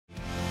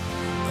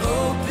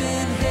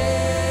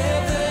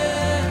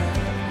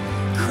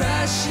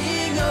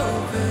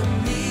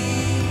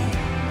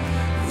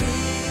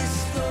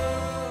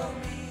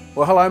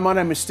Well, hello, my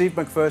name is Steve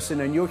McPherson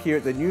and you're here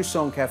at the New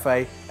Song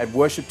Cafe at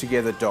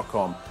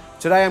worshiptogether.com.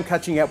 Today I'm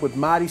catching up with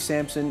Marty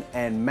Sampson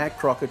and Matt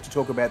Crockett to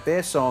talk about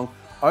their song,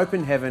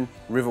 Open Heaven,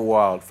 River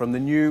Wild, from the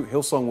new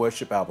Hillsong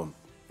Worship album.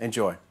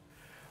 Enjoy.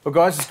 Well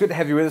guys, it's good to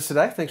have you with us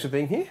today. Thanks for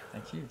being here.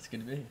 Thank you, it's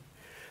good to be here.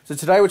 So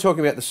today we're talking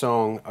about the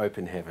song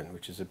Open Heaven,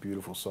 which is a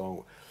beautiful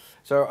song.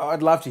 So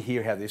I'd love to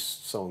hear how this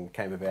song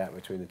came about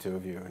between the two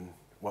of you and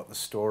what the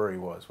story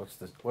was. What's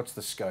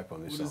the scope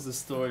on this song? What is the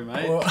story,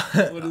 mate? Well,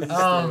 what is the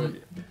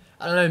story?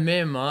 I don't know, me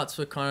and Martz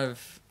were kind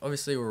of,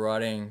 obviously we're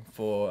writing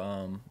for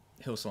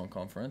Hillsong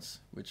Conference,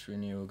 which we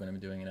knew we were going to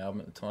be doing an album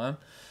at the time,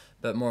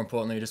 but more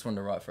importantly we just wanted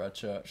to write for our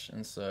church,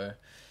 and so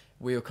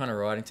we were kind of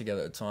writing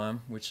together at the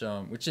time, which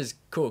is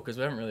cool because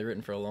we haven't really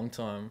written for a long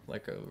time,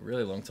 like a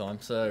really long time.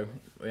 So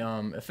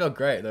it felt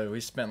great though. We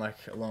spent like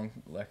a long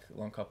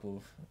couple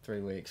of 3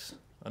 weeks.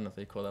 I don't know if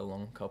they call that a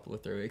long couple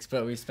of 3 weeks,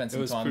 but we spent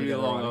some time together. It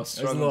was pretty long. I was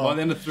struggling. By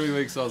the end of 3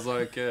 weeks, I was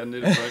like, I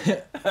need a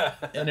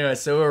break. Anyway,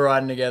 so we were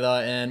riding together,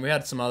 and we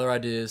had some other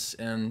ideas,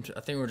 and I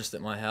think we were just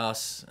at my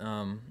house,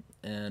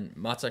 and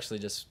Martz actually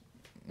just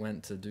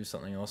went to do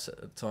something else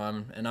at the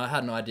time, and I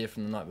had an idea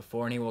from the night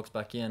before, and he walks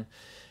back in,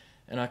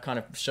 and I kind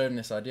of showed him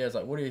this idea. I was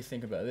like, what do you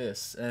think about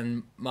this?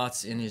 And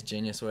Martz, in his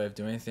genius way of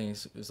doing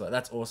things, was like,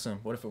 that's awesome.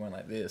 What if it went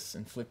like this?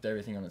 And flipped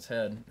everything on its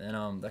head.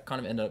 And that kind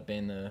of ended up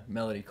being the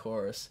melody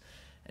chorus.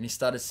 And he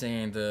started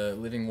singing the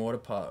living water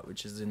part,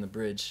 which is in the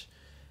bridge.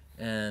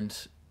 And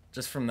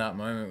just from that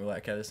moment, we're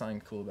like, okay, there's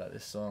something cool about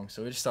this song.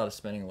 So we just started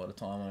spending a lot of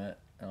time on it,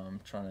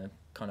 trying to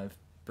kind of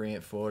bring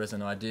it forward as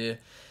an idea.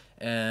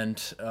 And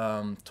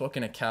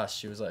talking to Cass,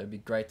 she was like, it'd be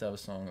great to have a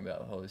song about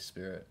the Holy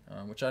Spirit,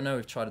 which I know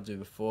we've tried to do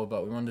before,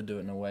 but we wanted to do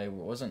it in a way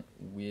where it wasn't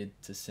weird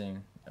to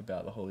sing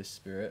about the Holy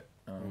Spirit,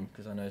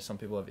 because I know some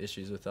people have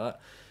issues with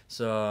that.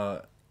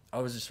 So I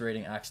was just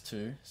reading Acts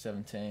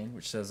 2:17,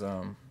 which says,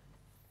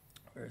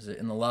 where is it?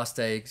 In the last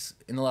days,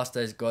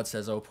 God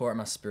says, I will pour out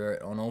my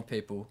spirit on all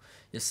people.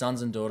 Your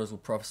sons and daughters will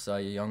prophesy,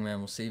 your young man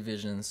will see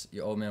visions,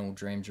 your old man will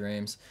dream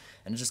dreams.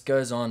 And it just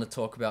goes on to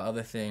talk about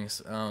other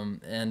things.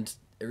 And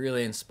it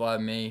really inspired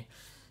me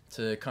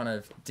to kind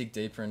of dig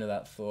deeper into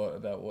that thought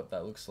about what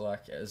that looks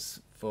like as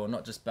for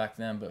not just back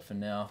then, but for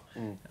now.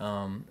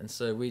 And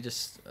so we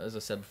just, as I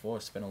said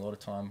before, spent a lot of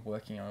time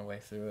working our way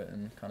through it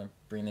and kind of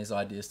bring these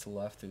ideas to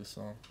life through the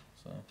song.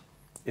 So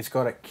It's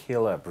got a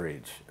killer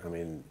bridge. I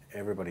mean,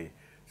 everybody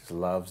just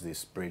loves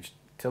this bridge.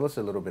 Tell us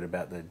a little bit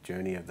about the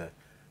journey of the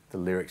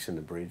lyrics in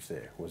the bridge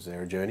there. Was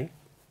there a journey?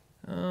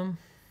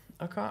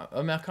 I can't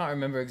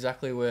remember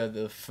exactly where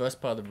the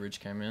first part of the bridge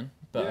came in,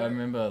 but yeah. I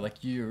remember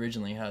like you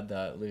originally had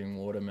that living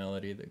water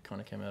melody that kind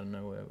of came out of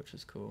nowhere, which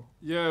is cool.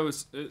 Yeah,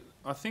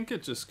 I think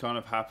it just kind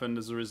of happened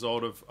as a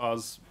result of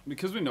us,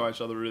 because we know each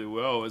other really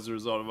well, as a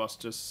result of us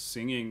just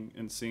singing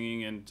and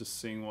just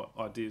seeing what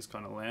ideas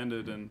kind of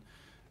landed, and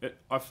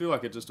I feel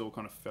like it just all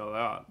kind of fell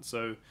out.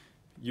 So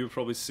you were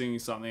probably singing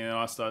something and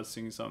I started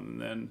singing something,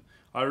 and then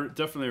I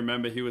definitely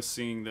remember he was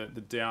singing the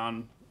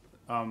down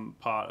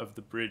part of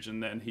the bridge,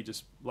 and then he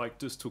just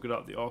took it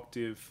up the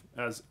octave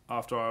as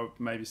after I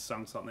maybe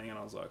sung something, and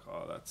I was like,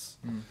 oh,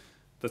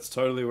 that's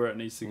totally where it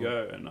needs to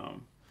go. And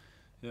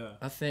yeah,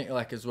 I think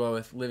like as well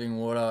with Living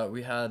Water,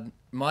 we had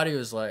Marty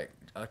was like,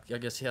 I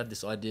guess he had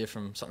this idea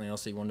from something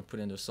else he wanted to put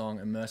into a song,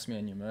 Immerse Me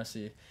in Your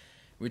Mercy,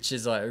 which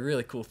is like a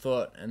really cool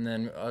thought. And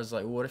then I was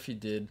like, what if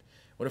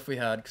we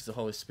had, because the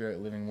Holy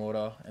Spirit, living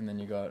water, and then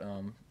you got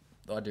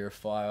the idea of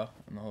fire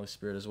and the Holy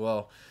Spirit as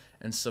well.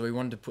 And so we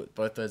wanted to put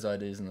both those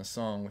ideas in the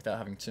song without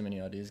having too many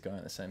ideas going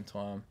at the same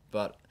time.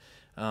 But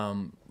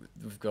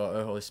we've got,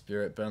 oh Holy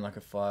Spirit, burn like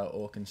a fire,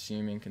 all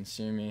consuming,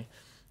 consume me.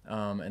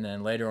 And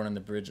then later on in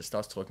the bridge, it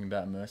starts talking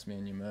about immerse me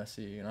in your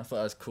mercy. And I thought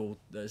that was cool,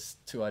 those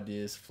two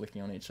ideas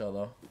flicking on each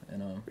other.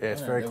 And yeah,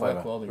 it's very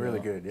clever, really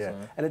good, yeah.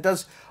 So. And it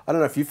does, I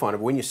don't know if you find it,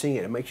 but when you sing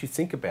it, it makes you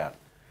think about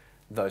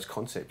those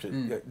concepts,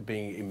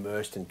 being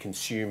immersed and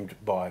consumed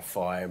by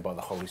fire, by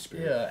the Holy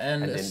Spirit,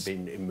 and then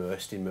being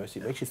immersed in mercy.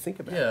 It makes you think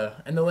about it. Yeah,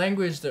 and the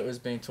language that was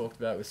being talked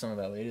about with some of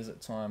our leaders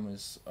at the time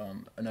was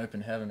an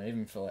open heaven,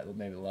 even for like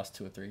maybe the last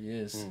 2 or 3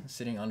 years,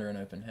 sitting under an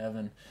open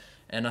heaven.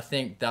 And I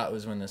think that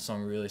was when the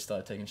song really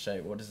started taking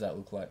shape. What does that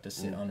look like to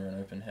sit under an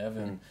open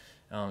heaven?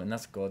 And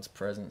that's God's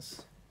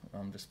presence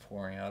just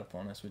pouring out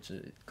upon us, which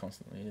it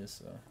constantly is.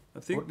 So.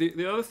 I think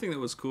the other thing that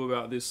was cool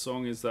about this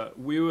song is that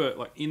we were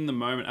like in the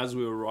moment as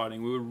we were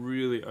writing, we were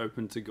really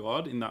open to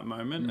God in that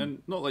moment,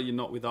 and not like you're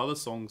not with other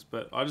songs,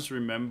 but I just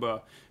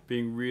remember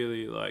being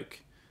really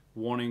like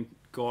wanting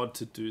God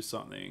to do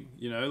something,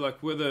 you know,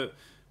 like whether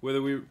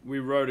we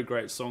wrote a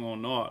great song or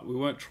not, we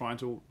weren't trying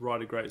to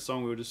write a great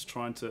song, we were just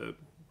trying to,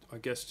 I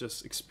guess,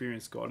 just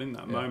experience God in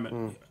that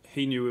moment.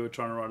 He knew we were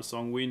trying to write a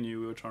song, we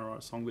knew we were trying to write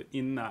a song, but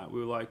in that we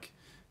were like,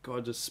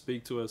 God, just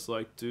speak to us,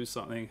 like do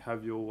something,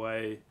 have your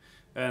way.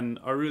 And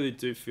I really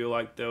do feel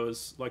like there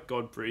was like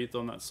God breathed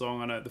on that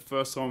song. I know the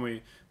first time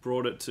we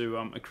brought it to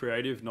a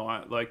creative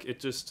night, like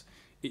it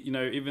you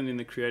know, even in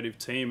the creative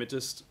team, it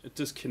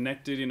just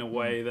connected in a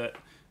way that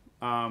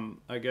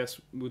I guess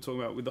we were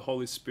talking about with the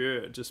Holy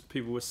Spirit. Just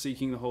people were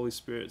seeking the Holy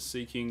Spirit,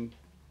 seeking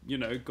you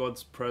know,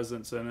 God's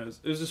presence, and it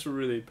was just a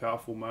really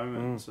powerful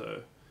moment.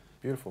 So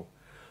beautiful.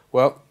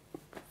 Well,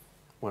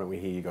 why don't we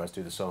hear you guys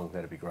do the song?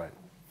 That'd be great.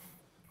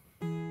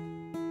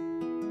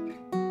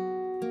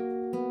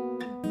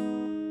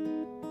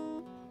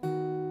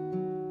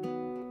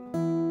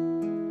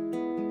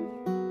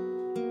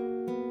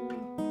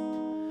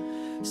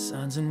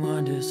 Signs and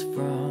wonders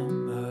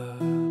from above.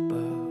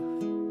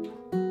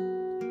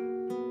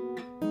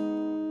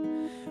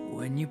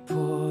 When you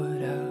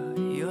poured out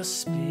your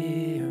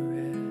spirit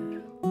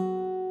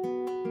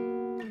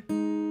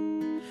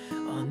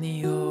on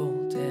the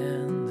old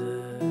and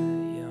the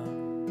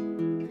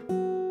young,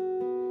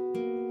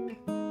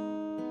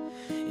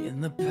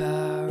 in the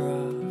power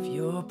of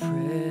your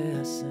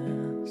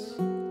presence,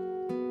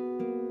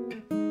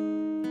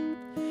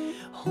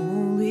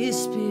 Holy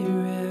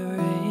Spirit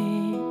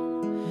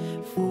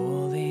rain,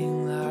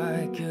 falling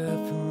like a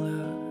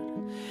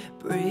flood,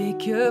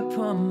 break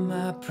upon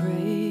my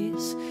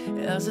praise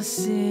as I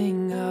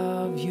sing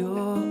of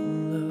your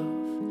love.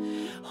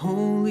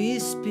 Holy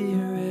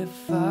Spirit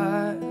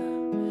fire,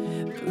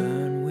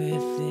 burn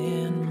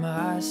within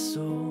my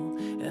soul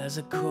as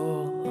I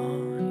call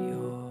on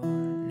your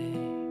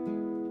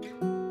name,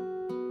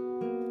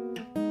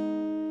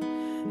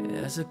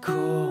 as I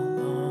call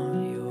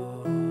on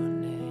your name.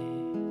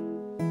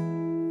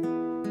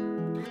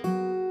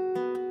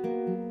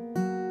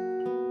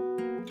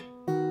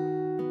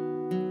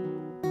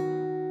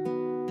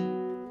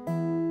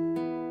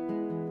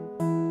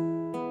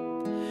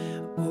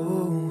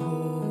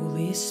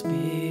 Holy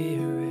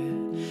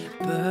Spirit,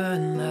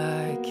 burn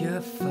like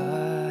a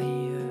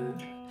fire,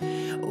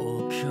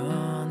 oh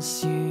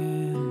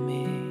consume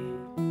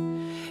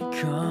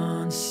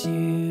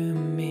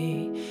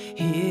me,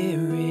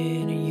 here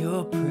in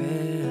your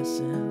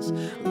presence,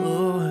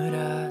 Lord,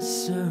 I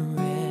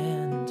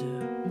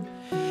surrender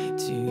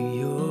to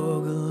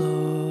your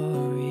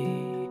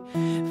glory,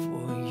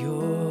 for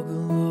your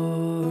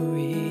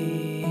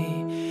glory,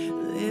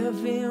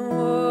 living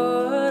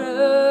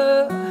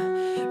water,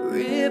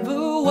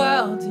 river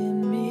wild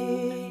in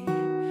me,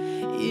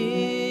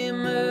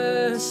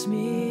 immerse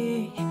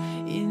me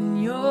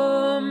in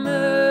your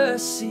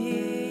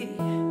mercy,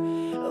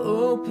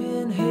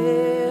 open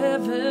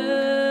heaven,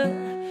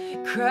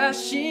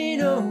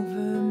 crashing over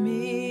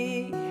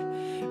me,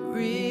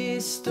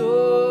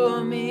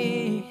 restore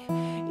me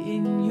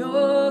in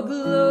your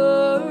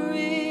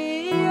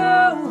glory,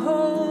 oh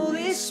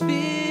Holy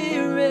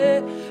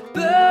Spirit,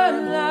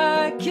 burn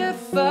like a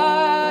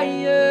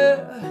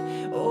fire,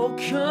 oh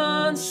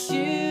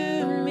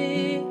consume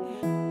me,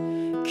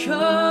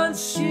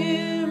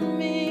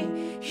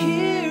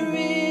 here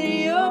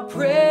in your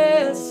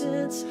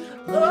presence,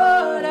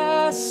 Lord,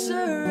 I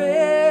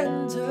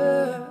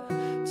surrender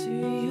to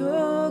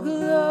your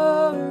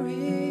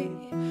glory,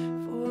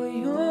 for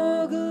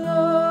your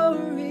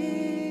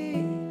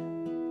glory.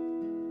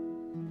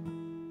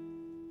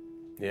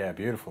 Yeah,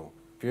 beautiful.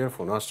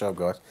 Beautiful. Nice job,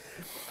 guys.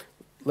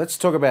 Let's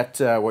talk about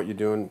what you're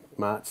doing,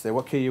 Marts, there.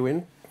 What key are you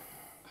in?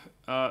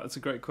 It's a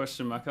great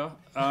question, Macca.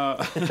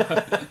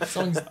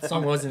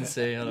 Song was in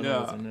C. I don't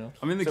know what's in now.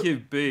 I'm in the key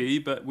of B,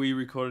 but we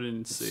recorded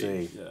in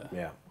C.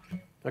 Yeah.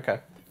 Okay.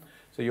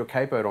 So you're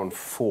capoed on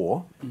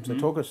 4. So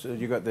talk us.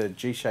 You got the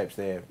G shapes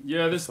there.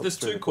 Yeah, there's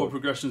 2 chord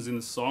progressions in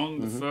the song.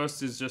 The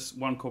first is just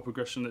one chord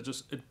progression that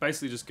it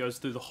basically just goes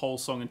through the whole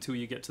song until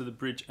you get to the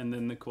bridge, and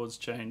then the chords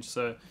change.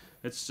 So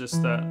it's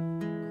just that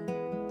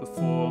the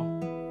 4.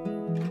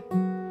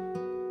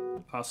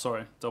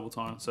 Double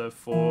time. So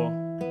 4.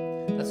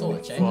 That's all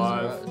it changes,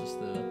 5, right? Just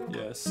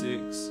the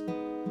 6,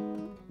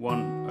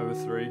 1 over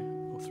 3,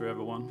 or 3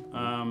 over 1.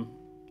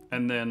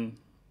 And then,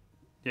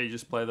 you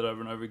just play that over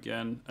and over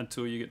again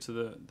until you get to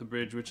the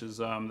bridge, which is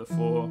the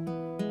 4,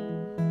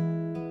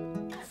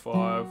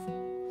 5.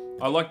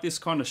 I like this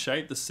kind of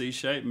shape, the C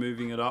shape,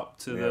 moving it up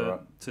to the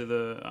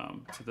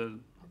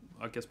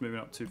I guess moving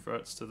up 2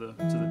 frets to the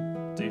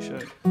D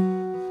shape.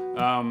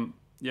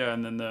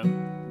 And then the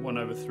 1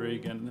 over 3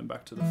 again, and then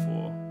back to the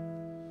 4.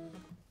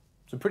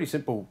 So pretty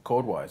simple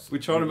chord-wise. We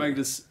try to make it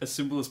as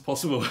simple as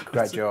possible.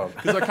 Great job.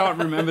 Because I can't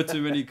remember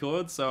too many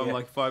chords, so I'm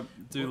like, if I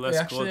do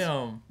less chords.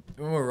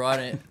 When we were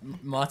writing,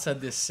 Mart's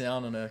had this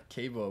sound on a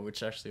keyboard,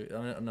 which actually,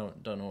 don't know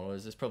what it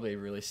was. It's probably a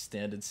really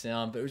standard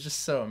sound, but it was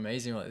just so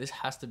amazing. Like, this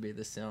has to be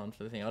the sound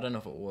for the thing. I don't know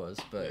if it was,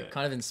 but it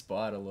kind of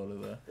inspired a lot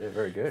of the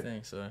very good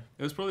thing. So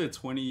it was probably a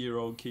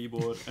 20-year-old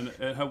keyboard, and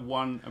it had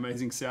one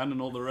amazing sound,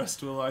 and all the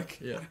rest were like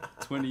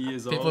 20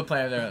 years old. People are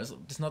playing there,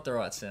 it's not the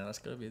right sound. It's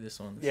got to be this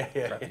one.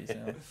 Crappy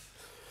sound.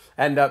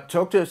 And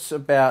talk to us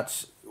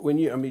about when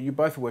you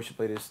both are worship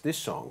leaders. This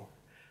song,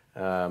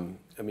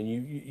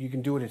 you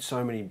can do it in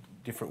so many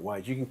different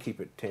ways. You can keep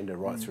it tender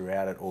right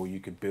throughout it, or you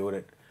could build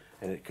it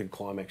and it could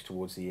climax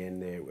towards the end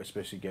there,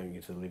 especially going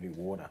into the living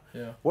water.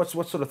 Yeah. What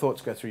sort of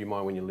thoughts go through your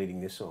mind when you're leading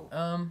this song?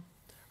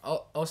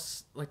 I'll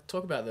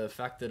talk about the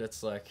fact that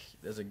it's like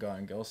there's a guy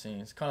and girl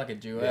singing. It's kind of like a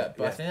duet,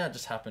 but I think that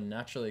just happened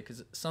naturally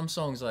because some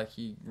songs like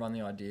you run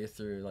the idea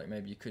through, like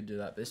maybe you could do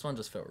that, but this one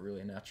just felt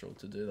really natural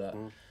to do that.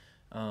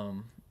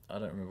 I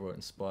don't remember what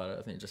inspired it.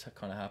 I think it just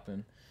kind of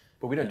happened.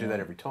 But we don't do that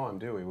every time,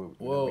 do we? We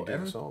do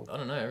the song. I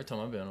don't know. Every time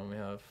I've been on, we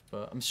have.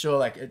 But I'm sure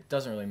like it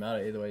doesn't really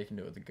matter either way. You can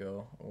do it with a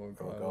girl or a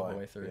guy all the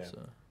way through. Yeah.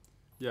 So.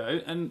 Yeah,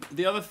 and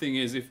the other thing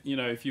is, if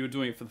you were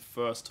doing it for the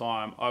first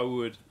time, I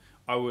would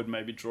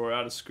maybe draw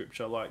out a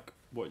scripture like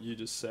what you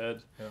just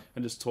said,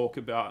 and just talk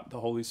about the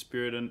Holy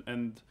Spirit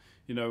and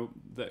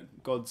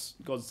that God's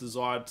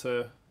desired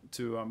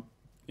to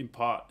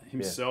impart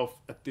Himself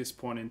at this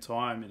point in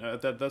time.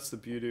 That's the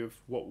beauty of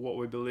what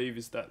we believe,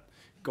 is that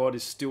God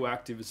is still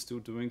active, is still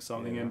doing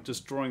something, and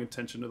just drawing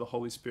attention to the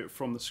Holy Spirit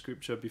from the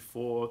scripture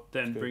before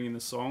then bringing the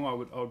song. I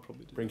would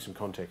probably do Bring some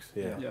context.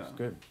 Yeah, Yeah. It's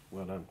good.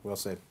 Well done. Well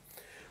said.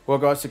 Well,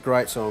 guys, it's a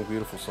great song,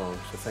 beautiful song.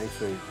 So thanks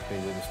for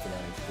being with us today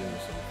and doing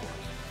this song for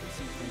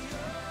us.